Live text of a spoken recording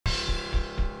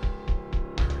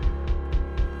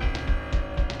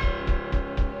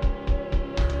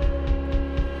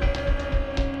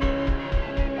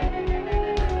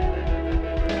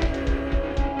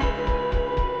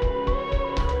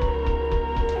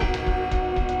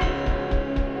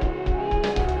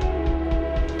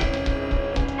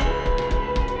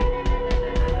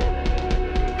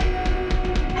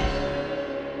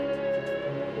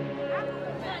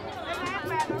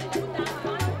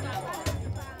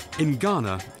In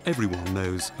Ghana, everyone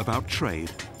knows about trade.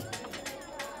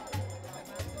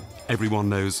 Everyone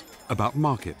knows about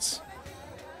markets.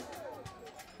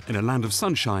 In a land of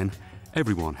sunshine,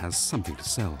 everyone has something to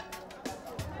sell.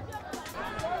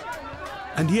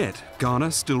 And yet,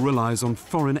 Ghana still relies on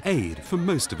foreign aid for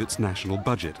most of its national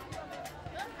budget.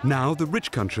 Now, the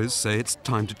rich countries say it's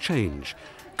time to change.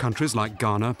 Countries like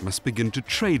Ghana must begin to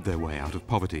trade their way out of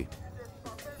poverty.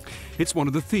 It's one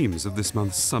of the themes of this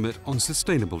month's summit on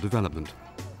sustainable development.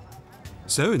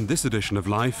 So in this edition of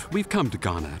Life, we've come to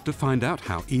Ghana to find out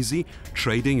how easy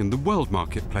trading in the world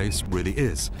marketplace really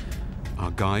is.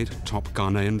 Our guide, top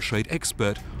Ghanaian trade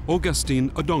expert,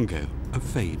 Augustine Odongo of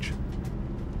FAGE.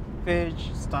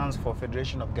 FAGE stands for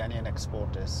Federation of Ghanaian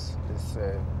Exporters. It's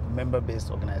a member-based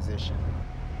organization.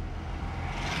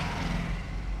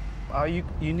 Our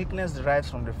uniqueness derives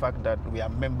from the fact that we are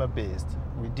member-based.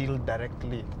 We deal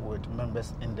directly with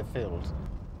members in the field,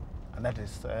 and that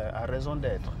is our raison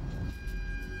d'etre.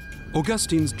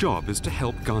 Augustine's job is to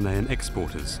help Ghanaian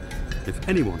exporters. If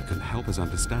anyone can help us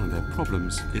understand their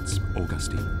problems, it's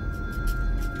Augustine.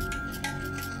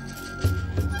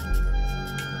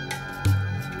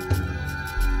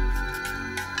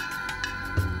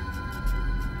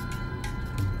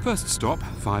 First stop,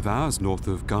 5 hours north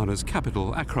of Ghana's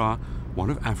capital, Accra, one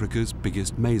of Africa's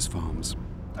biggest maize farms.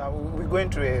 We're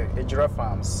going to Ejura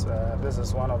Farms. This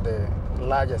is one of the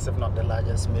largest, if not the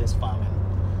largest, maize farming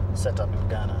setup in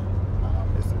Ghana.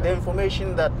 The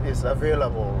information that is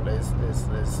available is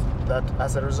that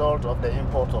as a result of the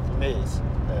import of maize,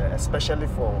 especially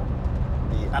for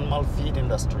the animal feed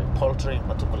industry, poultry in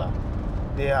particular,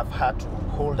 they have had to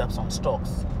hold up some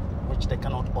stocks which they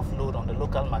cannot offload on the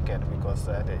local market because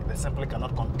they simply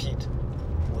cannot compete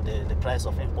with the price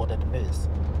of imported maize.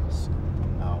 So,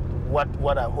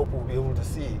 what I hope we'll be able to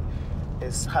see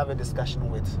is have a discussion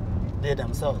with they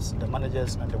themselves, the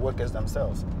managers and the workers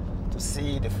themselves, to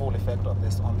see the full effect of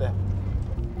this on them.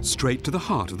 Straight to the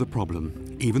heart of the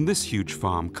problem. Even this huge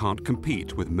farm can't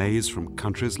compete with maize from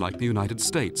countries like the United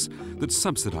States that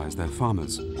subsidize their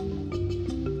farmers.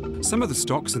 Some of the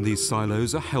stocks in these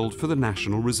silos are held for the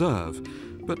National Reserve,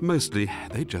 but mostly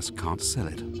they just can't sell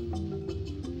it.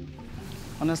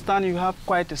 Understand you have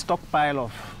quite a stockpile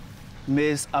of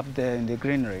maize up there in the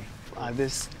granary. At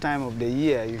this time of the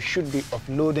year, you should be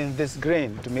offloading this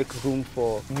grain to make room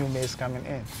for new maize coming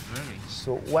in. Really?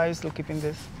 So why are you still keeping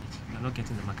this? We're not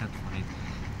getting the market for it.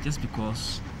 Just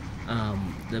because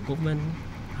the government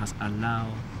has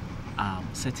allowed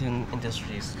certain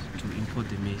industries to import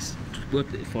the maize, to import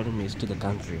the foreign maize to the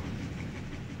country.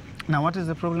 Now, what is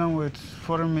the problem with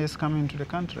foreign maize coming to the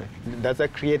country? Does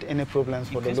that create any problems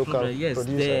for the local yes,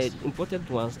 producers? The imported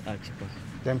ones are cheaper.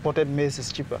 The imported maize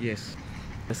is cheaper? Yes.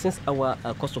 Since our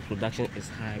cost of production is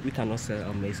high, we cannot sell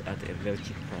our maize at a very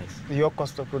cheap price. Your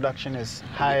cost of production is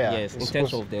higher? Yes, in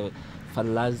terms of the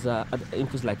fertilizer,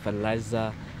 inputs like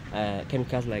fertilizer,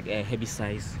 chemicals like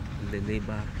herbicides, the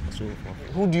labor, and so forth.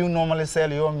 Who do you normally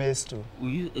sell your maize to?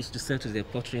 We used to sell to the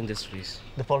poultry industries.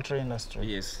 The poultry industry?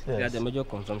 Yes. They are the major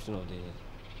consumption of the...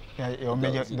 Yeah,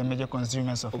 the major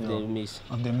consumers of the maize.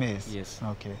 Of the maize? Yes.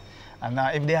 Okay. And now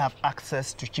if they have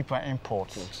access to cheaper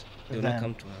imports, yes, they won't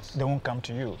come to us. They won't come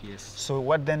to you? Yes. So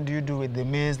what then do you do with the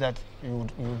maize that you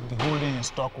would be holding in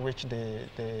stock, which the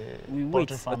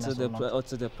poultry farmers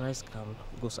until the price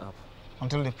goes up.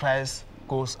 Until the price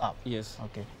goes up? Yes.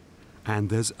 Okay.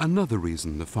 And there's another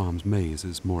reason the farm's maize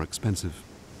is more expensive.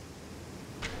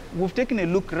 We've taken a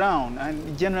look around,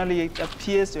 and generally it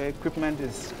appears your equipment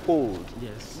is old.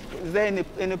 Yes. Is there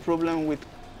any problem with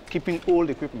keeping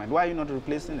old equipment? Why are you not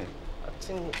replacing it? I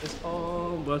think it's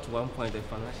all brought to one point, the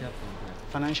financial problem.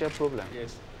 Financial problem?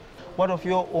 Yes. What of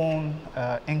your own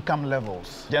income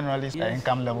levels? Generally, yes,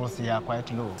 income levels here are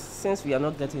quite low. Since we are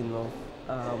not getting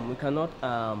enough, we cannot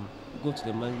go to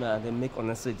the management and then make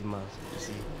unnecessary demands, you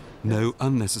see. No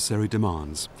unnecessary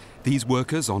demands. These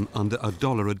workers on under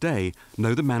 $1 a day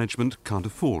know the management can't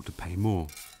afford to pay more.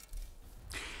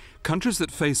 Countries that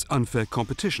face unfair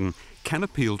competition can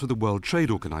appeal to the World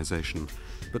Trade Organization,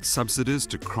 but subsidies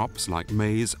to crops like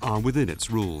maize are within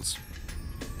its rules.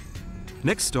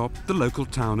 Next stop, the local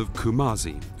town of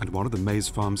Kumasi and one of the maize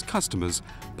farm's customers,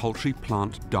 poultry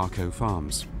plant Darko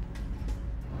Farms.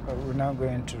 We're now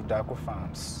going to Darko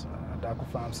Farms. Darko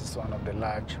Farms is one of the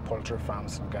large poultry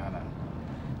farms in Ghana.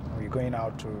 We're going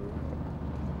out to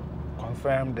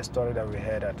confirm the story that we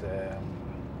heard at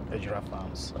Ejura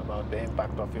Farms about the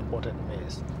impact of imported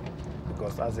maize.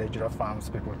 Because as Ejura Farms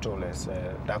people told us,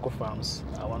 Darko Farms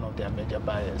are one of their major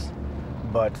buyers.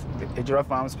 But the Ejura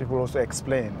Farms people also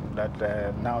explain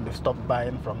that now they've stopped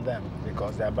buying from them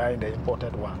because they're buying the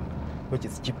imported one, which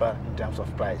is cheaper in terms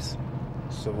of price.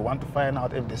 So we want to find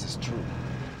out if this is true.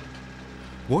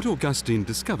 What Augustine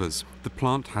discovers, the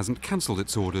plant hasn't cancelled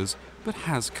its orders, but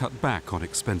has cut back on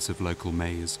expensive local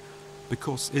maize,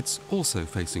 because it's also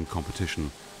facing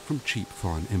competition from cheap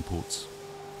foreign imports.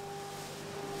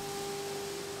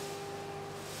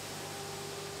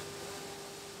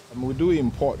 We do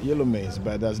import yellow maize,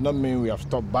 but that does not mean we have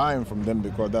stopped buying from them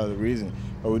because that's the reason.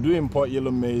 But we do import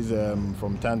yellow maize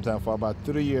from time to time. For about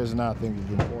 3 years now, I think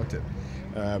we've imported.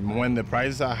 When the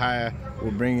prices are higher,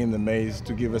 we'll bring in the maize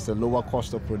to give us a lower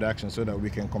cost of production so that we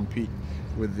can compete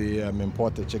with the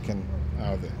imported chicken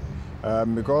out there.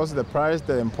 Because the price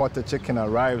the imported chicken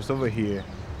arrives over here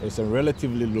is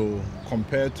relatively low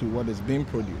compared to what is being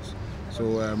produced. So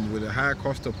with a higher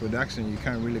cost of production, you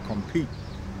can't really compete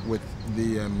with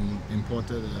the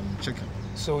imported chicken.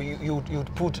 So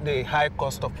you'd put the high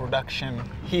cost of production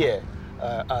here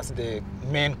as the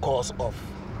main cause of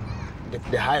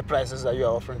the high prices that you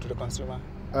are offering to the consumer?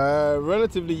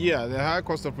 Relatively, yeah, the high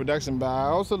cost of production, but I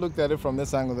also looked at it from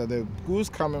this angle that the goods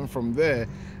coming from there,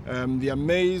 their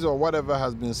maize or whatever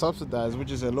has been subsidized,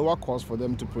 which is a lower cost for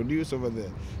them to produce over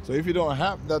there. So if you don't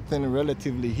have that thing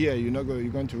relatively here, you're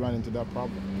going to run into that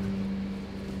problem.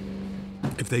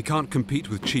 If they can't compete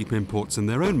with cheap imports in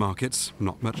their own markets,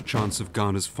 not much chance of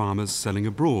Ghana's farmers selling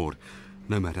abroad,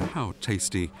 no matter how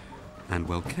tasty and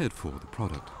well cared for the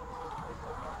product.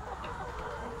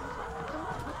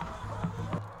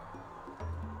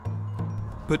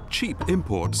 But cheap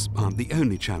imports aren't the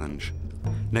only challenge.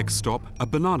 Next stop, a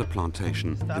banana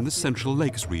plantation in the Central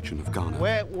Lakes region of Ghana.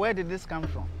 Where did this come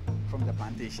from? From the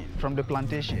plantation. From the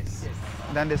plantation? Yes.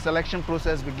 Then the selection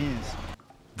process begins.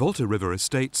 Volta River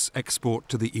estates export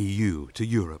to the EU, to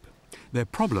Europe. Their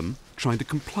problem, trying to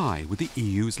comply with the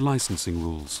EU's licensing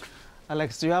rules.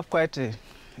 Alex, you have quite a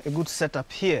good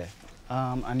setup here,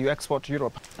 and you export to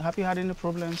Europe. Have you had any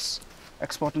problems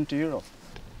exporting to Europe?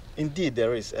 Indeed,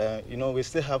 there is. We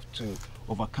still have to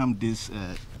overcome this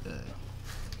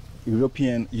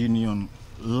European Union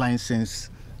license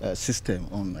system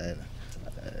on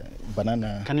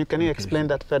banana. Can you explain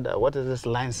that further? What is this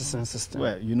licensing system?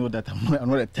 Well, you know that I'm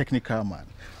not a technical man,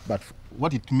 but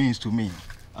what it means to me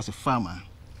as a farmer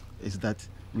is that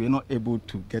we are not able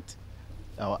to get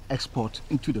our export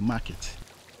into the market.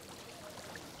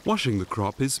 Washing the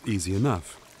crop is easy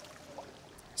enough.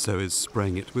 So is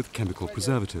spraying it with chemical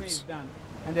preservatives.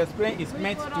 And the spray is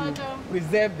meant to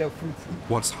preserve the fruit.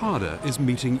 What's harder is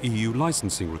meeting EU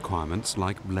licensing requirements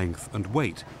like length and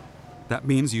weight. That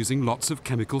means using lots of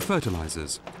chemical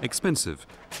fertilizers, expensive,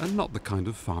 and not the kind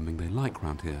of farming they like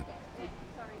round here.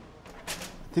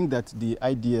 I think that the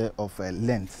idea of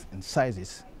length and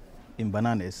sizes in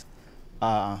bananas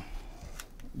are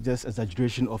just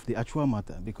exaggeration of the actual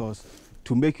matter, because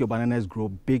to make your bananas grow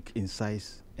big in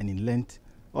size and in length,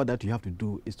 all that you have to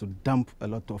do is to dump a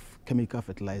lot of chemical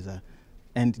fertilizer,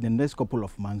 and in the next couple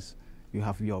of months you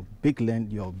have your big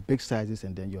length, your big sizes,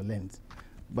 and then your length.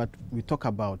 But we talk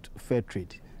about fair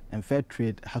trade, and fair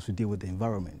trade has to deal with the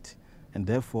environment, and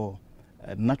therefore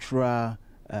natural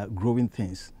growing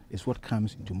things is what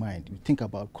comes into mind. You think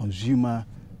about consumer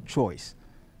choice.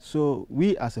 So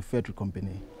we as a fair trade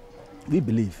company, we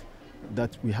believe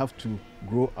that we have to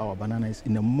grow our bananas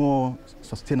in a more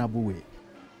sustainable way.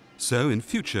 So in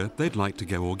future, they'd like to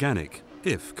go organic,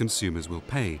 if consumers will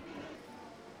pay.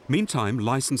 Meantime,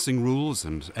 licensing rules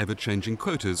and ever-changing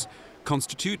quotas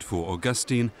constitute for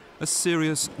Augustine a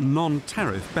serious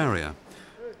non-tariff barrier.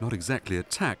 Not exactly a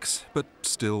tax, but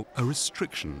still a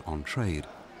restriction on trade.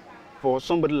 For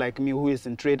somebody like me who is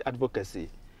in trade advocacy,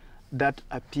 that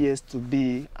appears to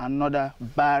be another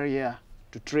barrier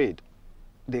to trade.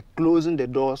 They're closing the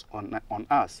doors on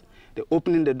us. They're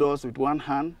opening the doors with one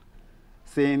hand,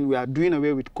 saying we are doing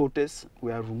away with quotas,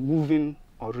 we are removing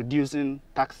or reducing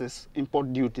taxes,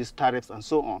 import duties, tariffs, and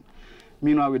so on.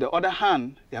 Meanwhile, with the other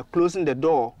hand, they are closing the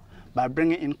door by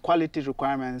bringing in quality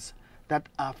requirements that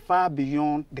are far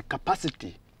beyond the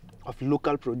capacity of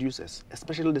local producers,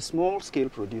 especially the small-scale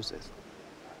producers.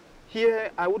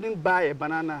 Here, I wouldn't buy a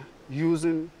banana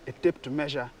using a tape to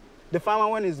measure. The farmer,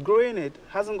 when he's growing it,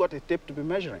 hasn't got a tape to be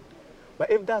measuring.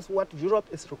 But if that's what Europe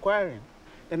is requiring,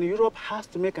 then Europe has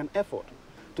to make an effort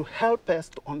to help us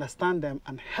to understand them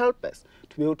and help us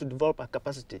to be able to develop our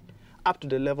capacity up to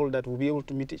the level that we'll be able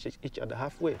to meet each other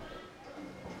halfway.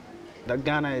 That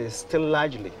Ghana is still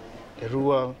largely a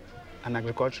rural and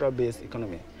agricultural-based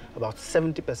economy. About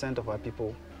 70% of our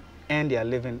people earn their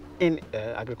living in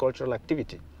agricultural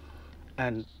activity.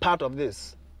 And part of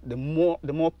this, the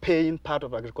more paying part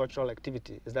of agricultural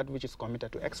activity is that which is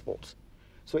committed to exports.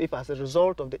 So if as a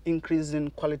result of the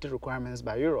increasing quality requirements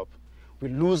by Europe, we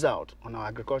lose out on our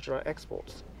agricultural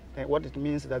exports, what it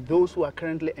means is that those who are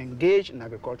currently engaged in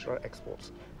agricultural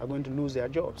exports are going to lose their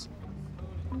jobs.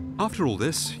 After all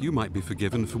this, you might be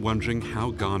forgiven for wondering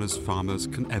how Ghana's farmers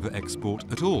can ever export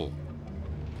at all.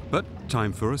 But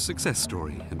time for a success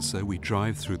story, and so we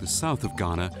drive through the south of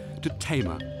Ghana to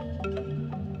Tema.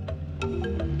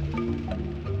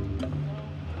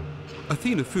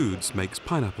 Athena Foods makes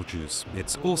pineapple juice.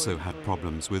 It's also had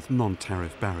problems with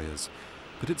non-tariff barriers,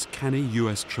 but its canny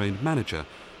US-trained manager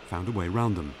found a way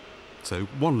round them. So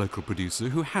one local producer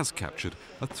who has captured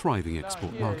a thriving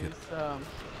export market.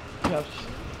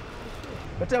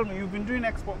 But tell me, you've been doing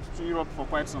exports to Europe for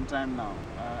quite some time now,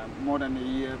 more than a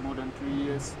year, more than 3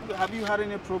 years. Have you had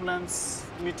any problems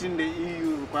meeting the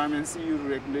EU requirements, EU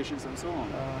regulations and so on?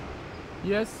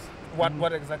 Yes.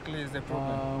 What exactly is the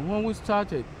problem? When we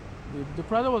started, the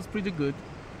product was pretty good.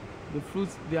 The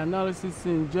fruits, the analysis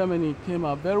in Germany came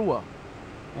out very well.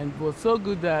 And it was so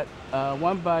good that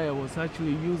one buyer was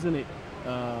actually using it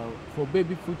for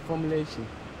baby food formulation.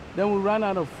 Then we ran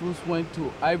out of fruits, went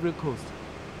to Ivory Coast.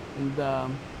 And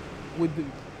with the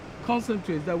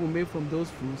concentrates that were made from those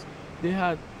fruits, they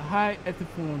had high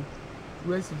ethanol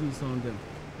residues on them.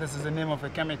 This is the name of a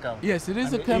chemical? Yes, it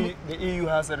is a chemical. The EU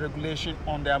has a regulation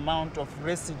on the amount of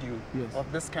residue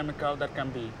of this chemical that can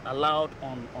be allowed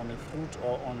on a fruit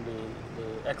or on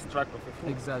the extract of a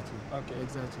fruit. Exactly. Okay.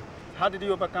 Exactly. How did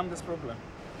you overcome this problem?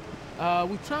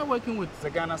 We tried working with the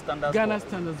Ghana Standards Ghana Board.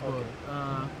 Standards Board.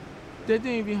 Okay. They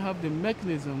didn't even have the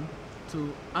mechanism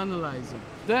to analyze it.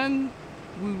 Then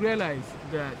we realized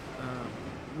that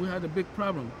we had a big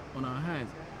problem on our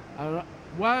hands.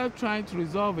 While trying to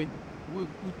resolve it, we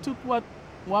took what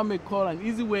one may call an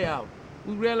easy way out.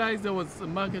 We realized there was a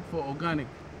market for organic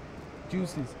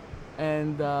juices,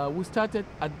 and we started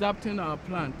adapting our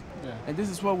plant. Yeah. And this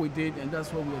is what we did, and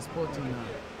that's what we're exporting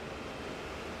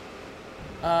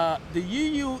now. The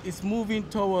EU is moving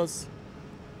towards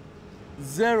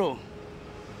zero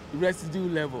residue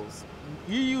levels.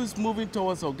 EU is moving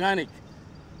towards organic.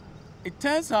 It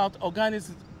turns out organic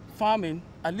farming,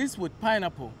 at least with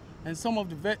pineapple and some of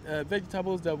the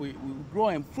vegetables that we grow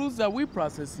and fruits that we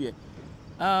process here,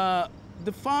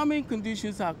 the farming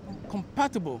conditions are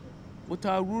compatible with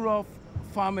our rural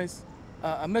farmers'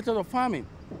 method of farming.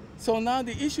 So now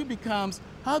the issue becomes,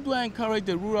 how do I encourage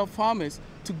the rural farmers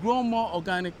to grow more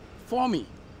organic for me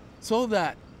so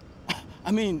that,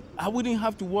 I wouldn't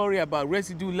have to worry about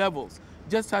residue levels,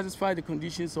 just satisfy the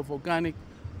conditions of organic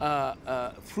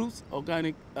fruits,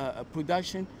 organic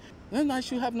production, then I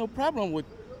should have no problem with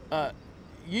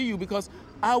EU, because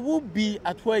I will be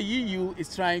at where EU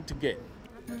is trying to get.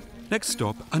 Next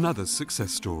stop, another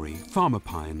success story, Farmer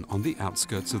Pine on the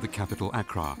outskirts of the capital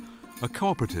Accra, a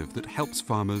cooperative that helps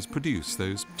farmers produce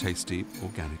those tasty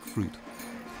organic fruit.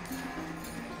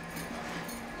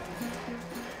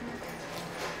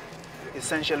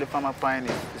 Essentially, Farmer Pine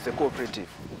is a cooperative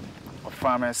of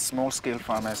farmers, small-scale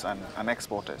farmers and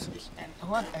exporters.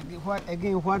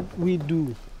 What we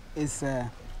do is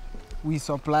we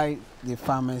supply the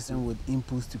farmers with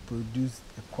inputs to produce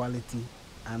a quality,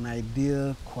 an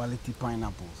ideal quality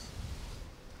pineapples.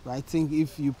 So I think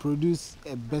if you produce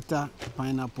a better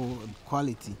pineapple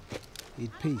quality,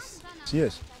 it pays.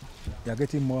 Yes, we are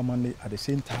getting more money at the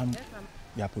same time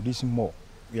we are producing more.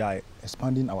 We are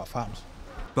expanding our farms.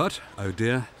 But, oh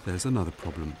dear, there's another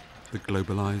problem. The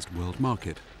globalized world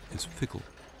market is fickle.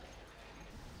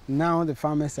 Now the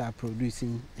farmers are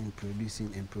producing and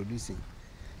producing and producing.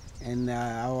 And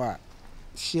our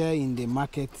share in the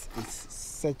market is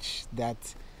such that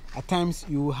at times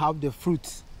you have the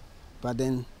fruit, but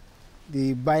then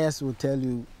the buyers will tell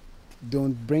you,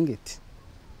 don't bring it.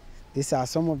 These are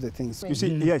some of the things. You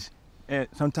see, yes,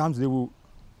 sometimes they will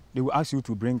ask you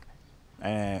to bring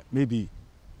maybe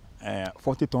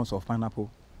 40 tons of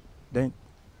pineapple. Then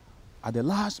at the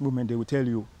last moment, they will tell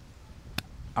you,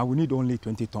 I will need only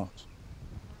 20 tons.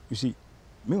 You see,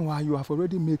 meanwhile, you have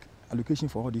already made allocation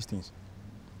for all these things.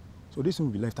 So this will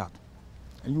be left out,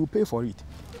 and you will pay for it.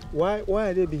 Why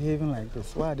are they behaving like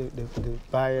this? Why are the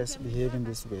buyers behaving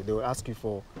this way? They will ask you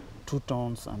for 2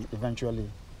 tons and eventually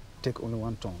take only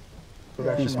 1 ton.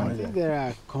 I think there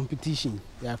are competition.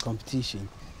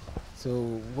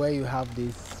 So where you have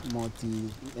these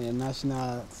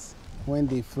multinationals, when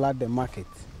they flood the market,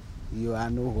 you are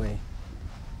nowhere.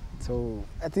 So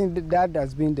I think that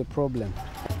has been the problem.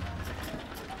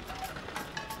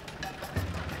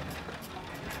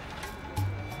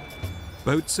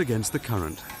 Boats against the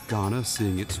current, Ghana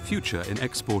seeing its future in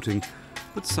exporting,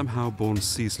 but somehow borne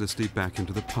ceaselessly back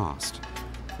into the past.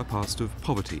 A past of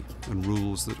poverty and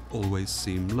rules that always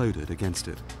seem loaded against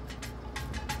it.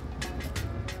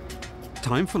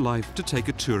 Time for life to take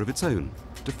a tour of its own,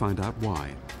 to find out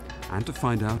why. and to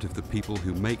find out if the people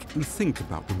who make and think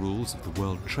about the rules of the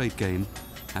world trade game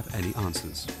have any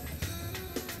answers.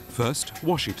 First,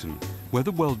 Washington, where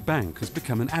the World Bank has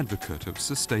become an advocate of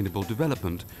sustainable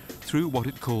development through what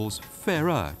it calls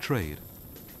fairer trade.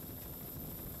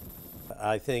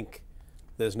 I think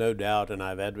there's no doubt, and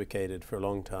I've advocated for a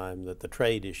long time, that the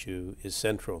trade issue is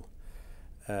central.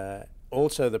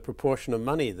 Also, the proportion of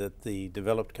money that the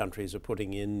developed countries are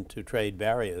putting into trade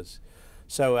barriers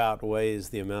so outweighs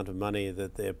the amount of money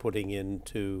that they're putting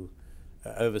into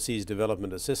overseas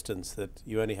development assistance that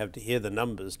you only have to hear the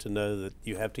numbers to know that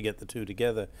you have to get the two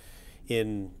together.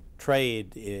 In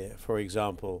trade, for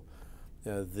example,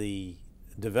 the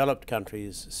developed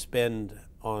countries spend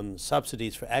on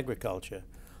subsidies for agriculture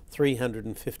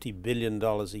 $350 billion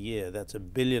a year. That's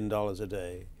 $1 billion a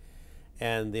day.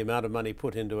 And the amount of money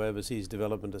put into overseas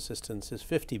development assistance is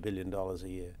 $50 billion a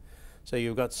year. So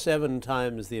you've got 7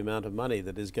 times the amount of money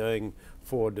that is going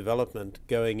for development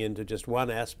going into just one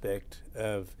aspect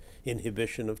of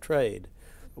inhibition of trade.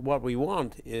 What we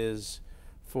want is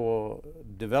for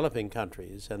developing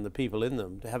countries and the people in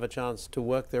them to have a chance to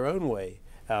work their own way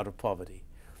out of poverty.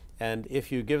 And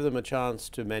if you give them a chance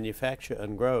to manufacture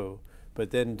and grow,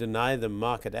 but then deny them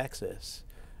market access,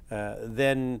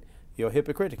 then you're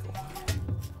hypocritical.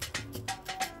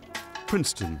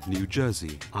 Princeton, New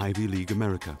Jersey, Ivy League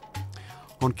America.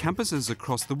 On campuses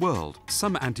across the world,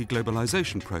 some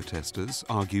anti-globalization protesters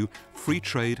argue free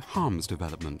trade harms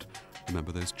development.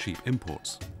 Remember those cheap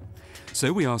imports.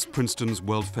 So we asked Princeton's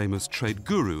world-famous trade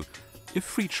guru if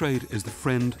free trade is the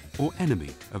friend or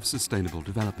enemy of sustainable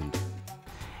development.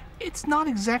 It's not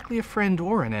exactly a friend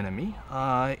or an enemy.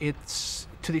 It's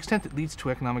to the extent it leads to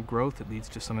economic growth, it leads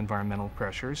to some environmental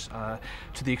pressures.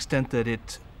 To the extent that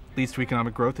it leads to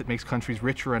economic growth, it makes countries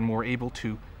richer and more able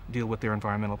to deal with their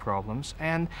environmental problems.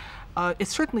 And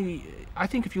it's certainly, I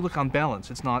think if you look on balance,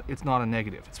 it's not a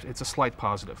negative. It's a slight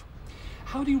positive.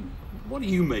 What do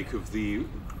you make of the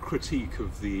critique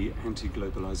of the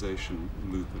anti-globalization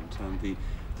movement and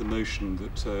the notion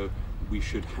that we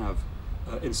should have,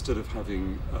 instead of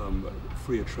having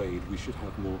freer trade, we should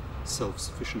have more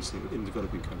self-sufficiency in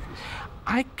developing countries?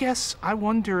 I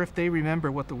wonder if they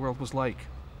remember what the world was like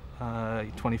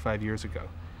 25 years ago.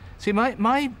 See,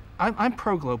 I'm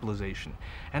pro-globalization,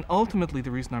 and ultimately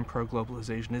the reason I'm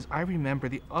pro-globalization is I remember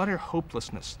the utter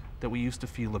hopelessness that we used to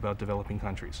feel about developing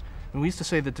countries. And we used to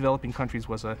say that developing countries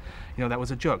was that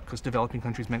was a joke, because developing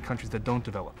countries meant countries that don't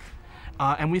develop.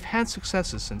 And we've had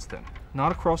successes since then,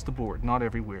 not across the board, not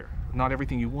everywhere, not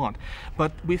everything you want,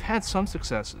 but we've had some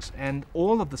successes, and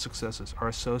all of the successes are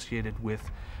associated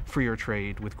with freer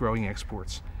trade, with growing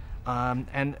exports.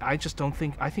 And I just don't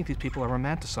think, I think these people are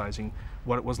romanticizing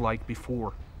what it was like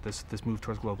before this move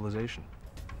towards globalization.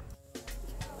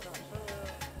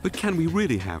 But can we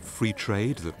really have free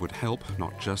trade that would help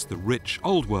not just the rich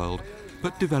old world,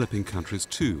 but developing countries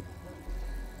too?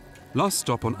 Last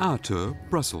stop on our tour,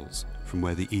 Brussels, from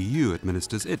where the EU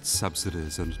administers its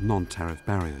subsidies and non-tariff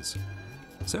barriers.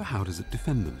 So how does it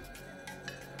defend them?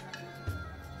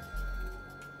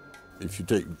 If you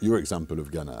take your example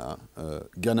of Ghana,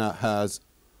 Ghana has,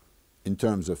 in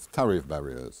terms of tariff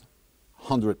barriers,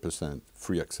 100%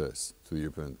 free access to the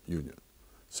European Union.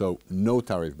 So no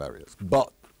tariff barriers.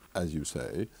 But, as you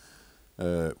say,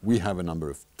 we have a number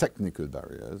of technical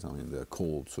barriers. I mean, they're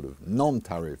called sort of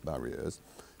non-tariff barriers,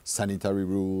 sanitary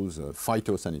rules,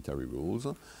 phytosanitary rules,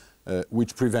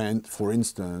 which prevent, for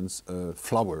instance,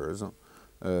 flowers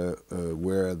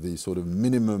where the sort of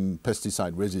minimum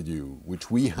pesticide residue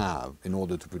which we have in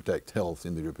order to protect health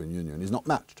in the European Union is not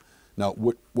matched. Now,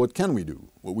 what can we do?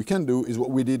 What we can do is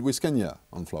what we did with Kenya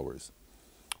on flowers.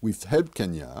 We've helped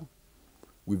Kenya,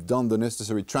 we've done the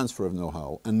necessary transfer of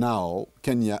know-how, and now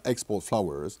Kenya exports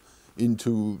flowers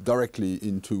directly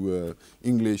into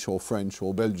English or French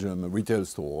or Belgium retail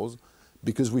stores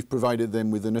because we've provided them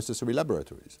with the necessary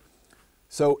laboratories.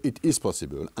 So it is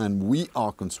possible, and we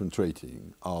are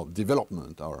concentrating our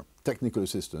development, our technical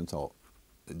assistance, our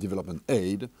development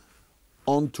aid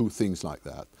onto things like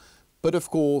that. But of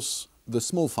course, the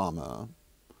small farmer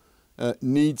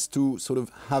needs to sort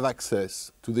of have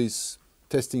access to this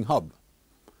testing hub.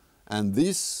 And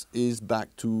this is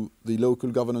back to the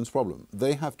local governance problem.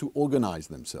 They have to organize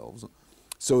themselves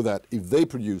so that if they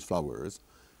produce flowers,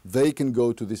 they can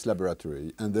go to this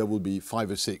laboratory and there will be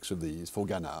 5 or 6 of these for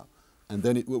Ghana, and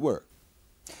then it will work.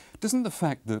 Doesn't the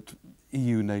fact that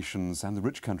EU nations and the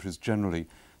rich countries generally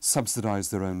subsidize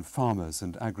their own farmers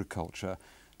and agriculture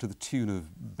to the tune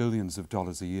of billions of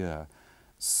dollars a year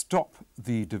stop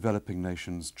the developing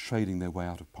nations trading their way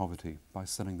out of poverty by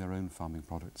selling their own farming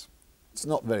products? It's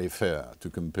not very fair to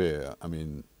compare, I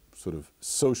mean, sort of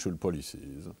social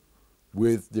policies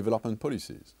with development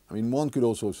policies. I mean, one could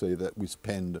also say that we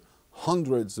spend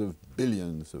hundreds of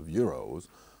billions of euros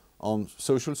on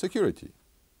social security.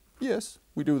 Yes,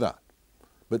 we do that.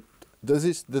 But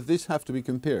does this have to be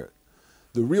compared?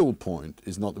 The real point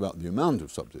is not about the amount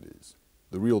of subsidies.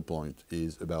 The real point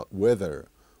is about whether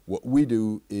what we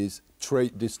do is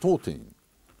trade distorting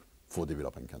for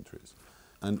developing countries.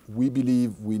 And we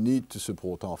believe we need to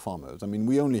support our farmers. I mean,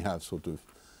 we only have sort of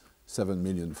 7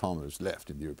 million farmers left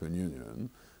in the European Union,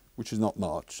 which is not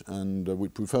much, and we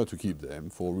prefer to keep them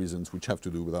for reasons which have to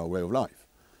do with our way of life.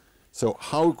 So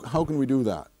how can we do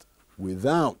that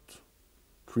without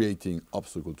creating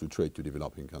obstacles to trade to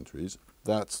developing countries?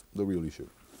 That's the real issue.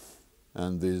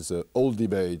 And there's old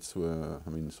debates where, I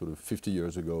mean, sort of 50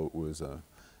 years ago it was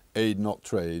aid, not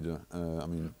trade.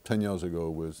 10 years ago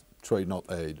was trade, not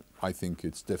aid. I think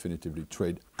it's definitively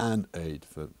trade and aid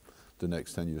for the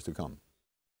next 10 years to come.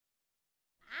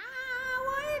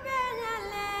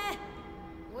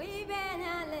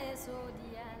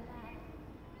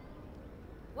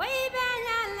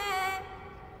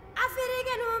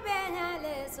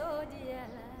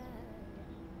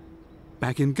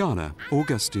 Back in Ghana,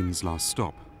 Augustine's last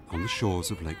stop on the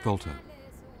shores of Lake Volta.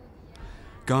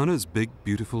 Ghana's big,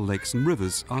 beautiful lakes and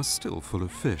rivers are still full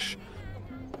of fish.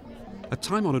 A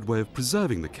time-honoured way of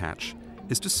preserving the catch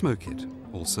is to smoke it,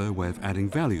 also a way of adding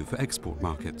value for export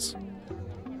markets.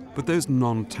 But those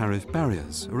non-tariff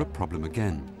barriers are a problem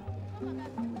again.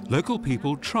 Local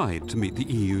people tried to meet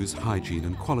the EU's hygiene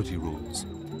and quality rules,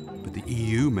 but the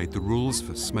EU made the rules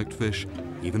for smoked fish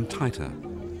even tighter,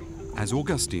 as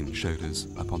Augustine showed us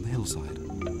up on the hillside.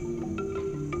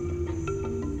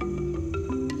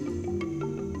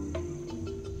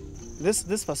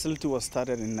 This facility was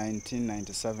started in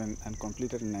 1997 and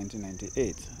completed in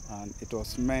 1998, and it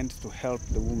was meant to help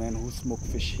the women who smoke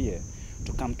fish here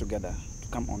to come together, to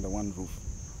come under one roof.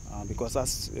 Because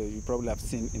as you probably have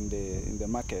seen in the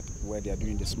market where they are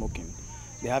doing the smoking,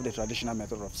 they have the traditional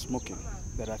method of smoking.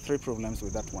 There are 3 problems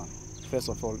with that one. First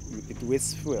of all, it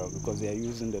wastes fuel because they are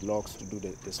using the logs to do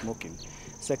the smoking.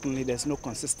 Secondly, there's no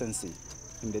consistency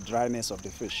in the dryness of the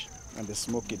fish and they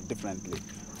smoke it differently.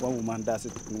 One woman does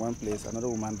it in one place, another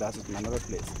woman does it in another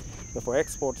place. But for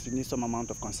export, you need some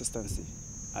amount of consistency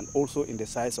and also in the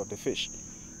size of the fish.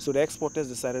 So the exporters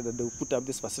decided that they would put up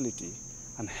this facility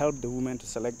and help the women to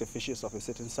select the fishes of a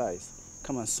certain size,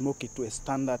 come and smoke it to a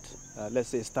standard, let's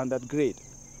say a standard grade,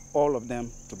 all of them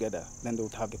together, then they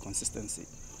would have the consistency.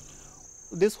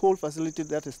 This whole facility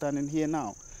that is standing here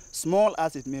now, small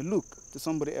as it may look to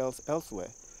somebody else elsewhere,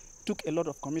 took a lot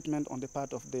of commitment on the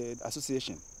part of the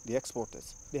association, the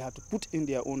exporters. They had to put in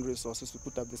their own resources to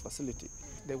put up this facility.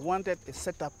 They wanted a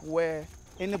setup where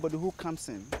anybody who comes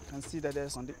in can see that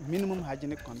there's minimum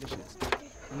hygienic conditions.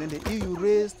 And then the EU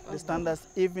raised the standards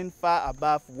even far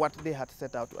above what they had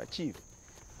set out to achieve.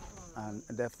 And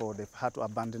therefore, they've had to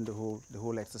abandon the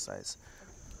whole exercise.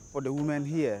 For the women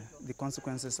here, the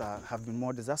consequences have been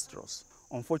more disastrous.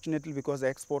 Unfortunately, because the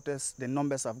exporters, the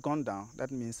numbers have gone down,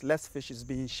 that means less fish is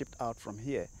being shipped out from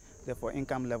here. Therefore,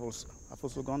 income levels have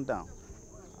also gone down.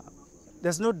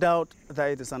 There's no doubt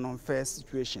that it is an unfair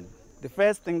situation. The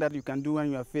first thing that you can do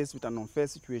when you are faced with an unfair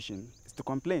situation is to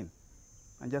complain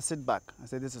and just sit back and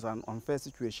say this is an unfair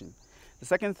situation. The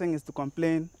second thing is to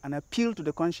complain and appeal to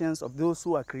the conscience of those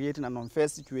who are creating an unfair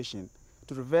situation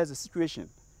to reverse the situation.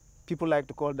 People like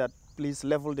to call that, please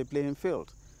level the playing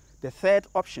field. The third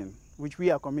option, which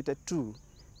we are committed to,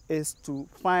 is to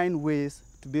find ways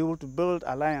to be able to build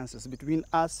alliances between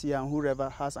us here and whoever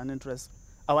has an interest,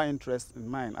 our interest in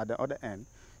mind at the other end,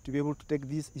 to be able to take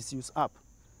these issues up.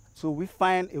 So we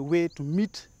find a way to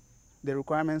meet the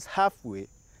requirements halfway,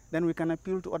 then we can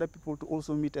appeal to other people to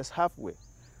also meet us halfway.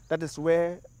 That is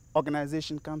where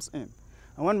organization comes in.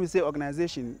 And when we say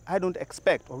organization, I don't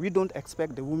expect, or we don't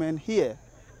expect the women here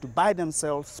to by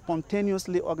themselves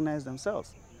spontaneously organize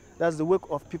themselves. That's the work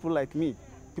of people like me,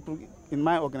 people in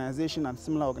my organization and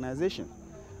similar organization.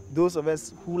 Those of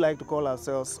us who like to call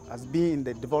ourselves as being in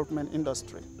the development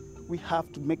industry, we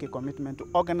have to make a commitment to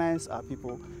organize our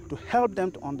people, to help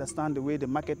them to understand the way the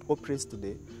market operates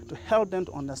today, to help them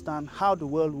to understand how the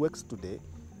world works today,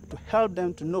 to help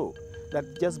them to know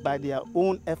that just by their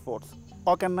own efforts,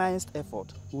 organized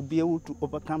effort, we'll be able to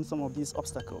overcome some of these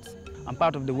obstacles. And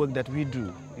part of the work that we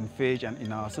do in FAGE and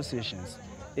in our associations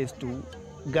is to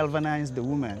galvanize the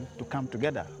women to come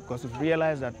together, because we've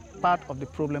realized that part of the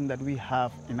problem that we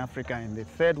have in Africa, in the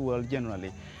third world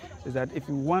generally, is that if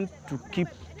we want to keep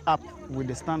up with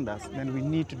the standards, then we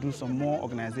need to do some more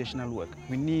organizational work.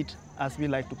 We need, as we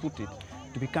like to put it,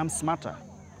 to become smarter.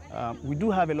 We do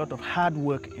have a lot of hard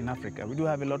work in Africa. We do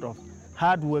have a lot of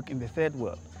hard work in the third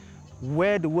world.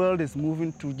 where the world is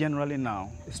moving to generally now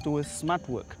is towards smart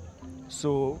work.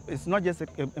 So it's not just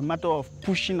a matter of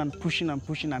pushing and pushing and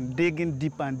pushing and digging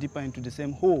deeper and deeper into the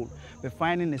same hole, but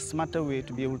finding a smarter way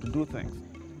to be able to do things.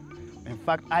 In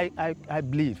fact, I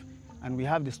believe, and we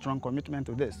have the strong commitment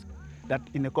to this, that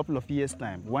in a couple of years'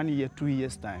 time, 1 year, 2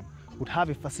 years' time, would have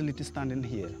a facility standing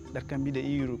here that can meet the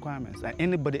EU requirements and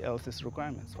anybody else's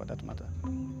requirements for that matter.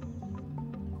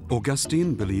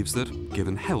 Augustine believes that,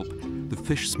 given help, the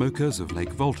fish smokers of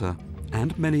Lake Volta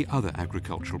and many other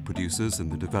agricultural producers in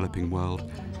the developing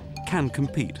world can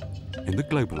compete in the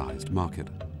globalized market.